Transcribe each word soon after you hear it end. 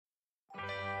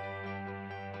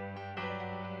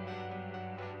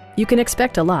You can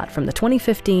expect a lot from the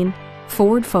 2015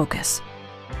 Ford Focus.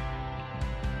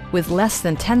 With less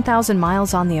than 10,000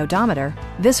 miles on the odometer,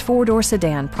 this four-door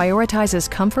sedan prioritizes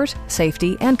comfort,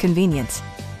 safety, and convenience.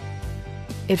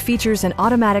 It features an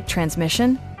automatic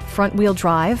transmission, front-wheel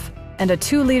drive, and a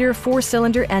 2-liter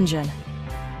 4-cylinder engine.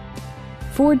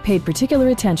 Ford paid particular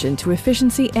attention to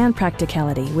efficiency and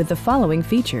practicality with the following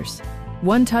features: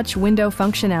 one-touch window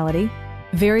functionality,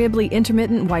 variably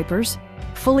intermittent wipers,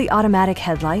 fully automatic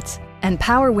headlights, and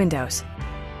power windows.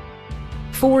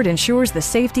 Ford ensures the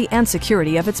safety and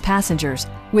security of its passengers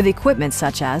with equipment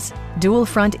such as dual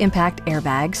front impact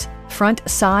airbags, front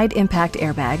side impact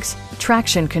airbags,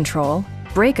 traction control,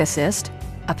 brake assist,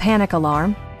 a panic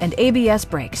alarm, and ABS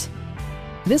brakes.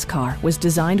 This car was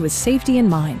designed with safety in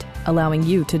mind, allowing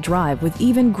you to drive with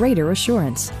even greater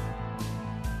assurance.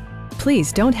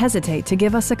 Please don't hesitate to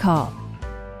give us a call.